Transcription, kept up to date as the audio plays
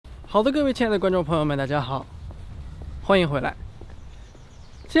好的，各位亲爱的观众朋友们，大家好，欢迎回来。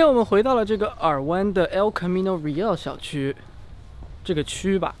现在我们回到了这个尔湾的 El Camino Real 小区这个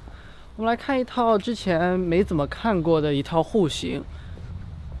区吧，我们来看一套之前没怎么看过的一套户型，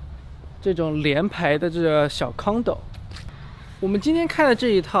这种连排的这个小 condo。我们今天看的这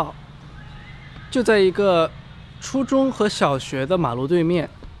一套，就在一个初中和小学的马路对面，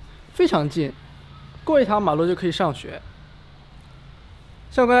非常近，过一条马路就可以上学。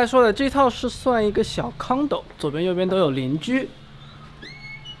像刚才说的，这套是算一个小 condo， 左边右边都有邻居，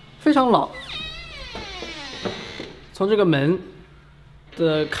非常老。从这个门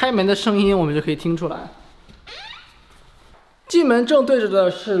的开门的声音，我们就可以听出来。进门正对着的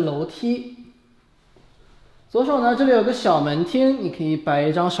是楼梯，左手呢，这里有个小门厅，你可以摆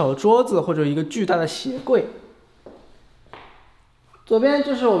一张小桌子或者一个巨大的鞋柜。左边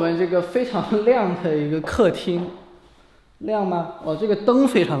就是我们这个非常亮的一个客厅。亮吗？哦，这个灯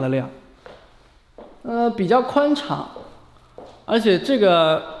非常的亮，比较宽敞，而且这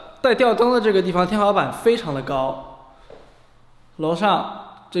个带吊灯的这个地方天花板非常的高。楼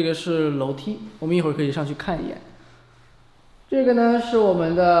上这个是楼梯，我们一会儿可以上去看一眼。这个呢是我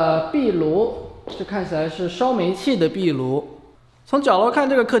们的壁炉，这看起来是烧煤气的壁炉。从角落看，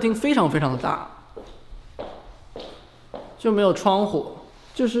这个客厅非常非常的大，就没有窗户，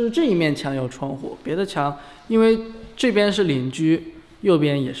就是这一面墙有窗户，别的墙因为这边是邻居，右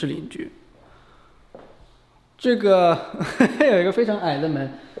边也是邻居。这个有一个非常矮的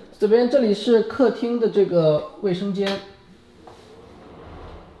门，这里是客厅的这个卫生间。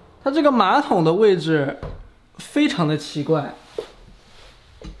它这个马桶的位置非常的奇怪，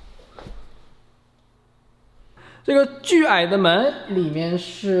这个巨矮的门里面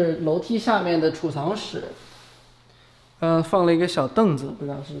是楼梯下面的储藏室，放了一个小凳子，不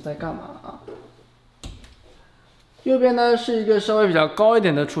知道是在干嘛啊。右边呢是一个稍微比较高一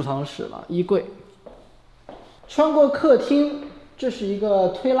点的储藏室了，衣柜。穿过客厅，这是一个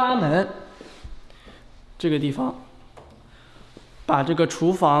推拉门，这个地方把这个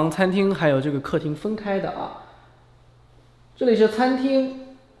厨房、餐厅还有这个客厅分开的啊。这里是餐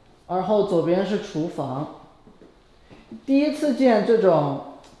厅，然后左边是厨房。第一次见这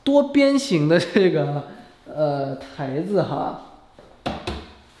种多边形的这个台子哈。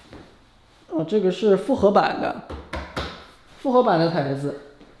这个是复合板的。复合板的台子，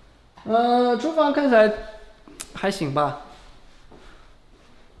厨房看起来还行吧。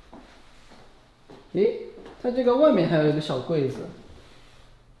诶，它这个外面还有一个小柜子，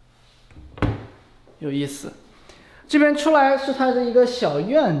有意思。这边出来是它的一个小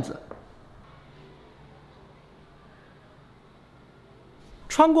院子，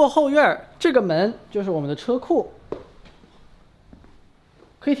穿过后院，这个门就是我们的车库，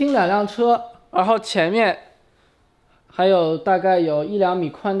可以停2辆车，然后前面还有大概有1-2米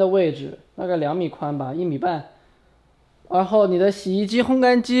宽的位置，大概2米宽吧，1米半。然后你的洗衣机、烘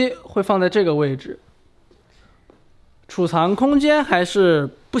干机会放在这个位置。储藏空间还是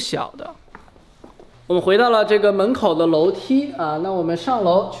不小的。我们回到了这个门口的楼梯啊，那我们上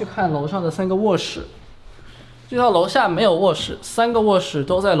楼去看楼上的3个卧室。这套楼下没有卧室，3个卧室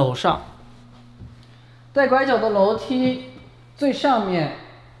都在楼上。带拐角的楼梯最上面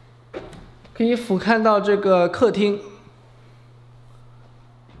可以俯瞰到这个客厅。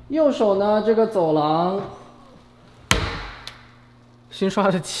右手呢，这个走廊新刷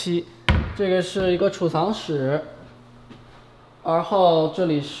的漆，这个是一个储藏室，然后这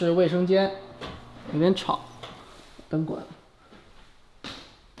里是卫生间，有点吵，灯关。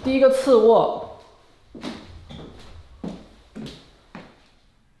第一个次卧，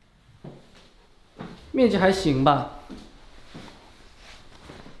面积还行吧。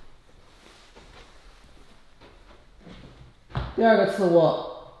第二个次卧。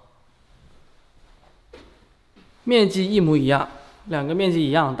面积一模一样，2个面积一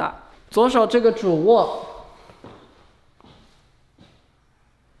样大。左手这个主卧，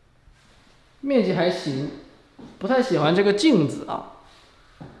面积还行，不太喜欢这个镜子啊。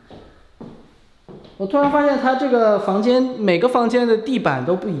我突然发现它这个房间每个房间的地板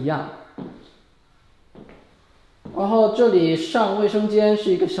都不一样。然后这里上卫生间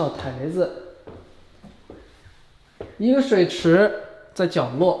是一个小台子，一个水池在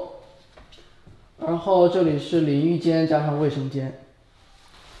角落。然后这里是淋浴间加上卫生间。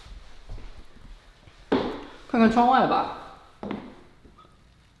看看窗外吧，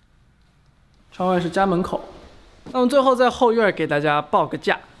窗外是家门口。那么最后在后院给大家报个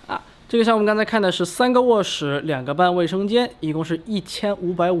价啊，这个项目刚才看的是3个卧室、2个半卫生间，一共是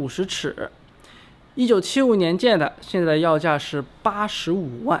1550尺。1975年建的，现在的要价是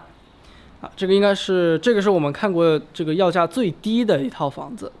85万。啊，这个是我们看过这个要价最低的一套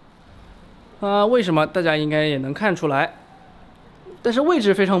房子。为什么大家应该也能看出来。但是位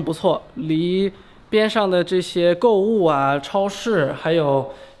置非常不错，离边上的这些购物啊、超市，还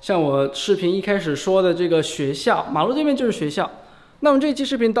有像我视频一开始说的这个学校，马路对面就是学校。那么这期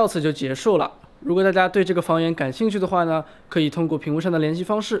视频到此就结束了。如果大家对这个房源感兴趣的话呢，可以通过屏幕上的联系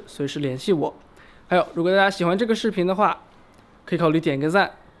方式随时联系我。还有，如果大家喜欢这个视频的话，可以考虑点个赞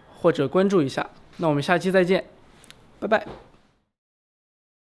或者关注一下。那我们下期再见，拜拜。